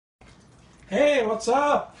Hey, what's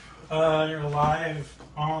up? You're live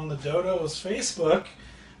on the Dodo's Facebook.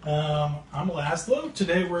 I'm Laszlo.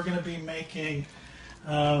 Today we're going to be making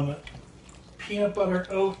peanut butter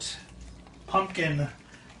oat pumpkin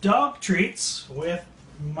dog treats with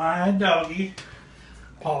my doggie,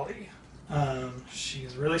 Polly.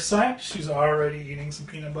 She's really psyched. She's already eating some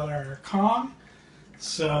peanut butter in her Kong.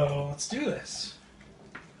 So let's do this.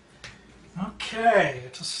 Okay,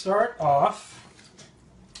 to start off,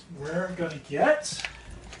 we're going to get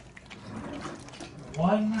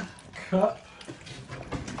 1 cup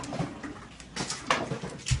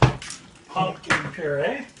pumpkin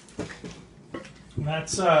puree. And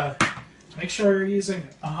that's, make sure you're using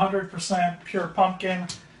 100% pure pumpkin,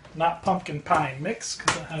 not pumpkin pie mix,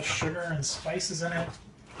 because it has sugar and spices in it.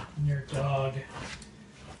 And your dog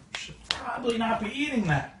should probably not be eating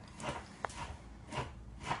that.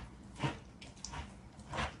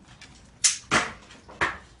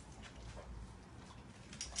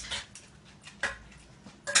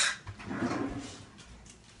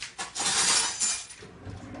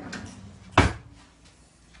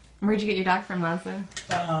 Where'd you get your dog from, Laszlo?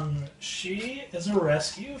 She is a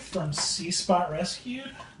rescue from C Spot Rescue.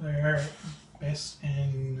 They're based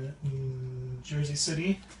in Jersey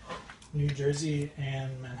City, New Jersey,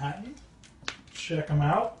 and Manhattan. Check them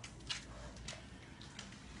out.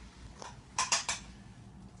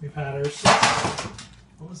 We've had her since,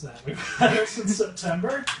 what was that? We've had her since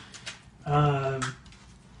September.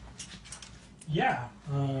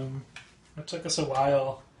 It took us a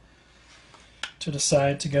while to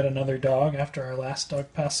decide to get another dog after our last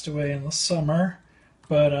dog passed away in the summer,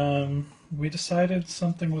 but we decided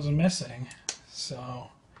something was missing. So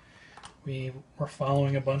we were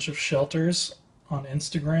following a bunch of shelters on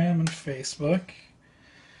Instagram and Facebook,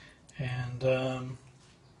 and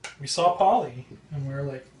we saw Polly, and we were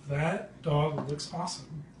like, that dog looks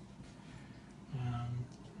awesome.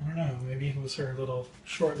 I don't know, maybe it was her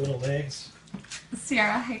short little legs.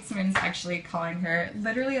 Sierra Heitzman's actually calling her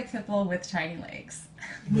literally a pit bull with tiny legs.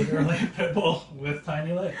 Literally a pit bull with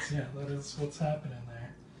tiny legs. Yeah, that is what's happening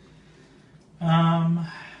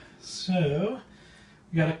there. So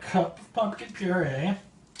we got a cup of pumpkin puree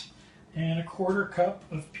and a 1/4 cup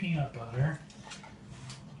of peanut butter.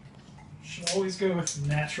 Should always go with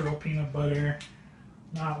natural peanut butter,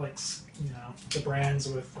 not like, the brands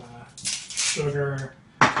with sugar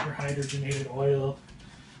or hydrogenated oil.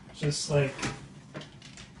 Just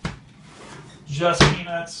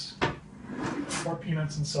peanuts, or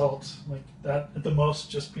peanuts and salt, like that. At the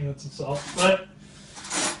most, just peanuts and salt, but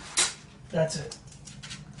that's it.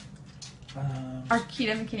 Our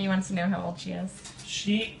Kita McKinney wants to know how old she is.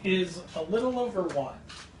 She is a little over 1.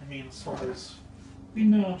 I mean, as far as we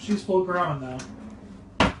know, she's full grown now.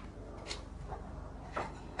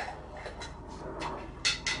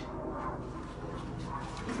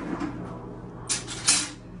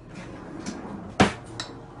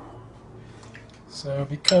 So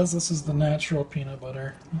because this is the natural peanut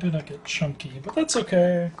butter, it did not get chunky, but that's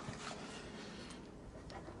okay.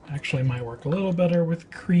 Actually, might work a little better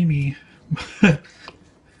with creamy, but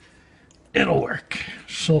it'll work.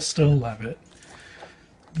 She'll still love it.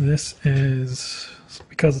 This is,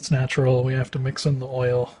 because it's natural, we have to mix in the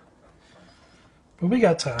oil. But we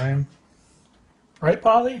got time. Right,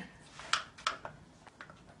 Polly?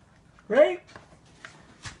 Right?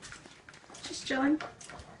 Just chilling.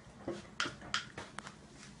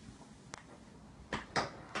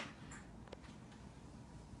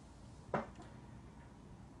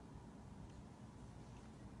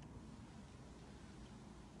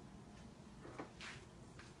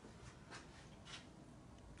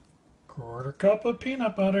 Quarter cup of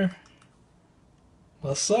peanut butter.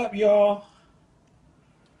 What's up, y'all?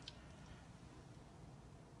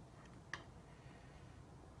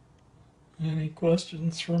 Any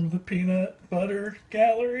questions from the peanut butter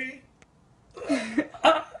gallery?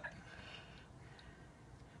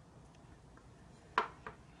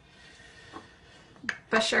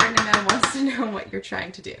 Bashar Nana wants to know what you're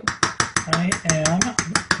trying to do. I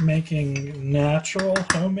am making natural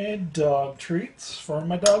homemade dog treats for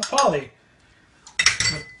my dog Polly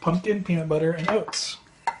with pumpkin, peanut butter, and oats.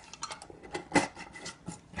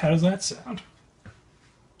 How does that sound?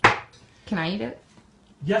 Can I eat it?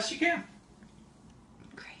 Yes, you can.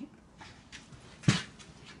 Great.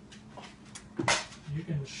 You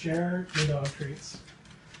can share your dog treats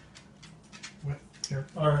with your,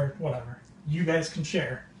 or whatever. You guys can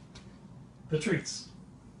share the treats.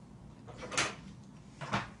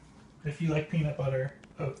 If you like peanut butter,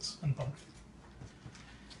 oats, and pumpkin.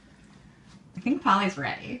 I think Polly's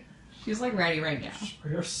ready. She's like ready right now.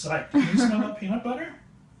 You're psyched. Can you smell that peanut butter?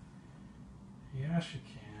 Yes, you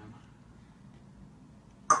can.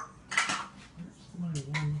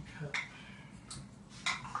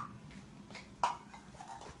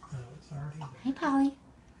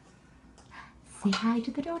 Say hi to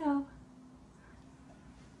the dodo.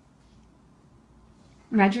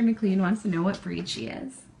 Roger McLean wants to know what breed she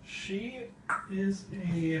is. She is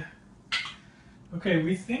a... Okay,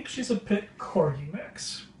 we think she's a pit corgi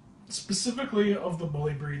mix. Specifically of the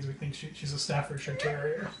bully breeds, we think she's a Staffordshire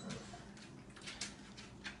Terrier.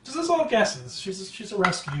 This is all guesses. She's a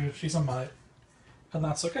rescue, she's a mutt, and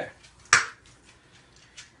that's okay.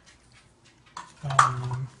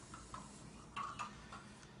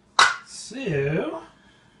 So,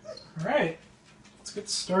 alright, let's get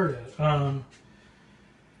started.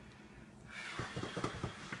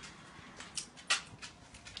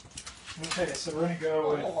 Okay, so we're gonna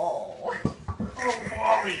go with... Oh,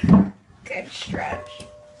 Polly! Good stretch.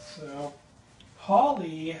 So,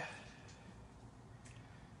 Polly,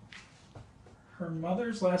 her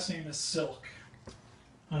mother's last name is Silk.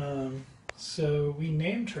 So we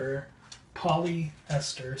named her Polly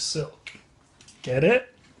Esther Silk. Get it?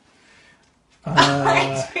 You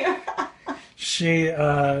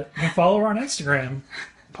can follow her on Instagram,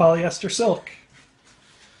 Polly Esther Silk.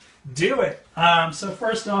 Do it. So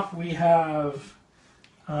first off, we have,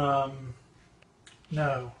 no,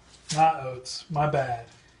 not oats. My bad.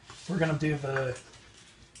 We're gonna do the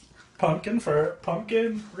pumpkin. We're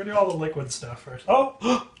gonna do all the liquid stuff first.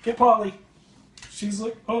 Oh, get Polly. She's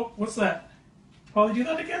like, oh, what's that? Polly, do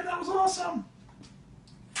that again. That was awesome.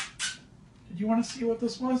 Did you want to see what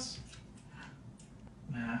this was?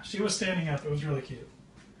 Nah, she was standing up. It was really cute.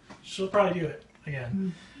 She'll probably do it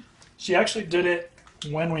again. She actually did it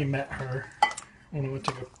when we met her. When we went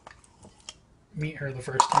to go meet her the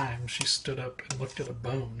first time, she stood up and looked at a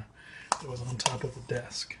bone that was on top of the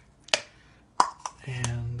desk.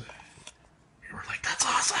 And we were like, that's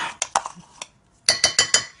awesome!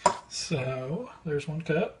 So, there's 1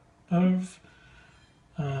 cup of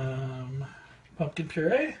pumpkin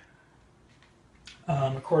puree, a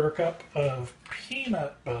 1/4 cup of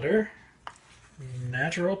peanut butter,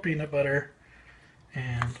 natural peanut butter,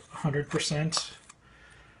 and 100%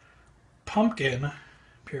 pumpkin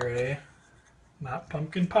puree, not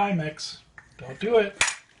pumpkin pie mix. Don't do it.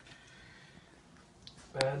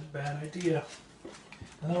 Bad idea.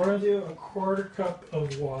 And then we're going to do a 1/4 cup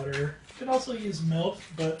of water. You can also use milk,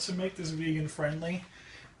 but to make this vegan friendly,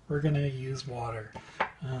 we're going to use water.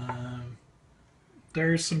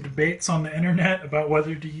 There's some debates on the internet about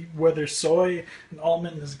whether soy and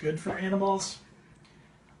almond is good for animals.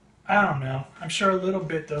 I don't know. I'm sure a little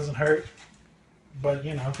bit doesn't hurt, but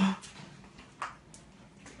you know,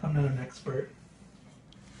 I'm not an expert.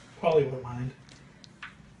 Polly won't mind.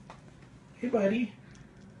 Hey, buddy.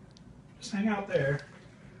 Just hang out there.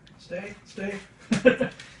 Stay.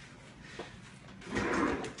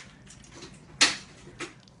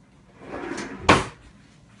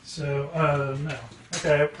 So, no.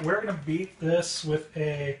 Okay, we're going to beat this with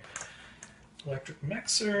a electric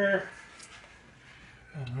mixer.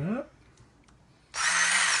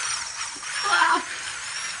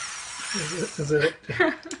 Is it?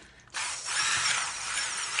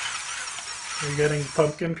 Are you getting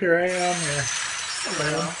pumpkin puree on your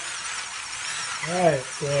pan? Alright,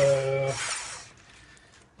 so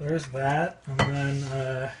there's that. And then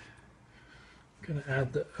I'm going to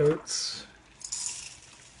add the oats.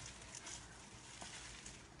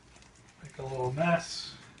 Make a little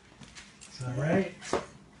mess. Is that right?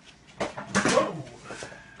 Whoa!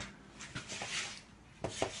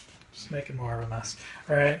 Just making more of a mess.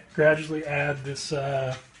 Alright, gradually add this,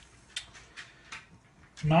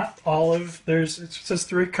 not all of, it says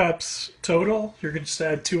 3 cups total. You're going to just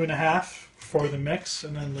add 2.5 for the mix,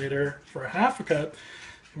 and then later for 1/2 cup,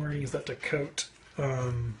 we're going to use that to coat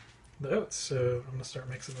the oats. So I'm going to start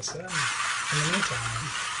mixing this in the meantime.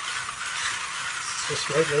 It's just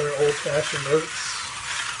regular old-fashioned oats.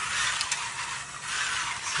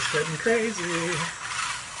 This is getting crazy.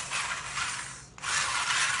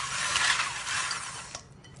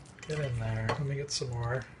 Get in there. Let me get some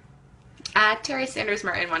more. Terry Sanders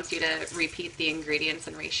Martin wants you to repeat the ingredients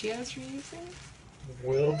and ratios you're using.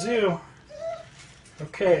 Will do.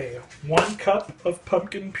 Okay, 1 cup of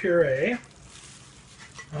pumpkin puree,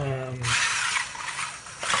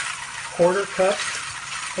 1/4 cup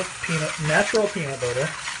of natural peanut butter,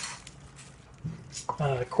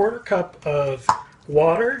 1/4 cup of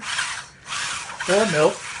water or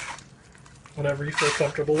milk, whatever you feel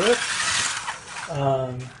comfortable with,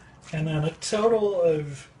 and then a total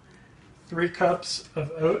of 3 cups of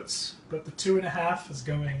oats, but the 2.5 is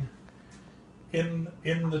going in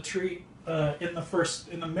the treat. In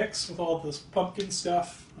the mix with all this pumpkin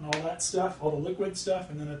stuff and all that stuff, all the liquid stuff,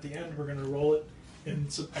 and then at the end we're going to roll it in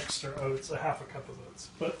some extra oats, 1/2 cup of oats.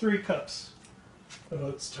 But 3 cups of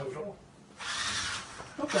oats total.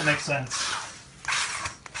 Hope that makes sense.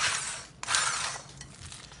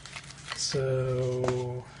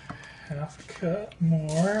 So half a cup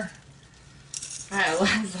more. I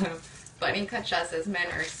love them. Bunny Kutcha says men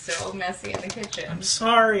are so messy in the kitchen. I'm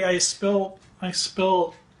sorry, I spilled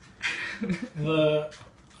the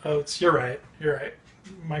oats. You're right. You're right.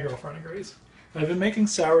 My girlfriend agrees. I've been making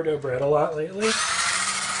sourdough bread a lot lately,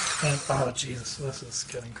 and oh Jesus, this is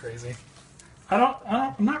getting crazy.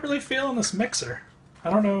 I'm not really feeling this mixer. I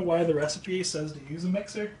don't know why the recipe says to use a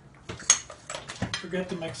mixer. Forget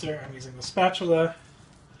the mixer. I'm using the spatula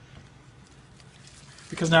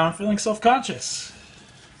because now I'm feeling self-conscious.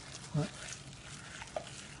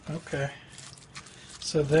 Okay,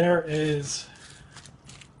 so there is.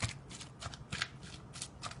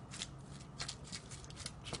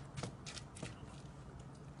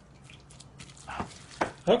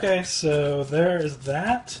 Okay, so there is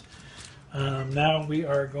that. Now we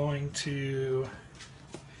are going to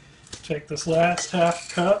take this last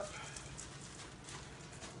half cup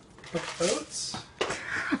of oats.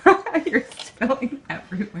 You're spilling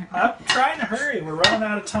everywhere. I'm trying to hurry. We're running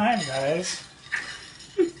out of time, guys.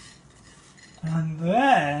 And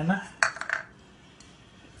then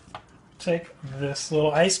take this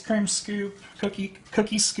little ice cream scoop,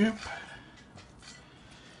 cookie scoop,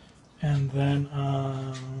 and then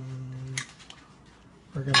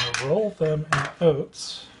we're gonna roll them in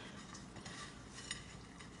oats,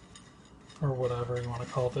 or whatever you want to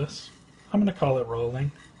call this. I'm gonna call it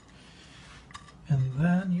rolling. And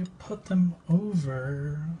then you put them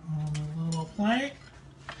over on a little plate.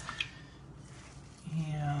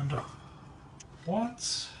 And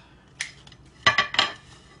once we're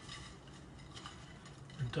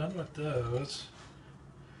done with those,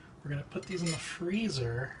 we're going to put these in the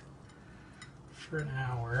freezer for an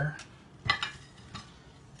hour.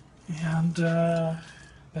 And then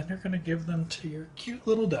you're going to give them to your cute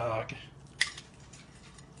little dog.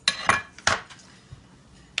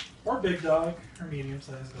 Or big dog, or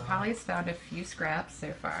medium-sized dog. Holly's found a few scraps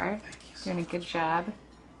so far. Doing a good job.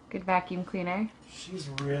 Good vacuum cleaner. She's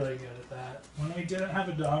really good at that. When we didn't have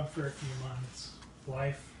a dog for a few months,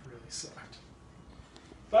 life really sucked.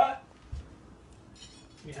 But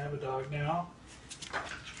we have a dog now,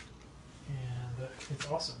 and it's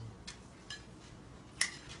awesome.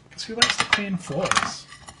 Because who likes to clean floors?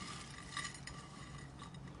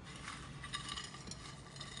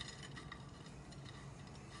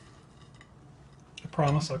 I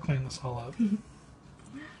promise I'll clean this all up.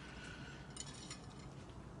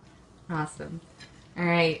 Awesome. All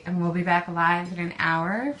right, and we'll be back live in an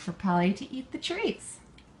hour for Polly to eat the treats.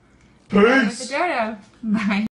 Peace! With the Dodo. Bye.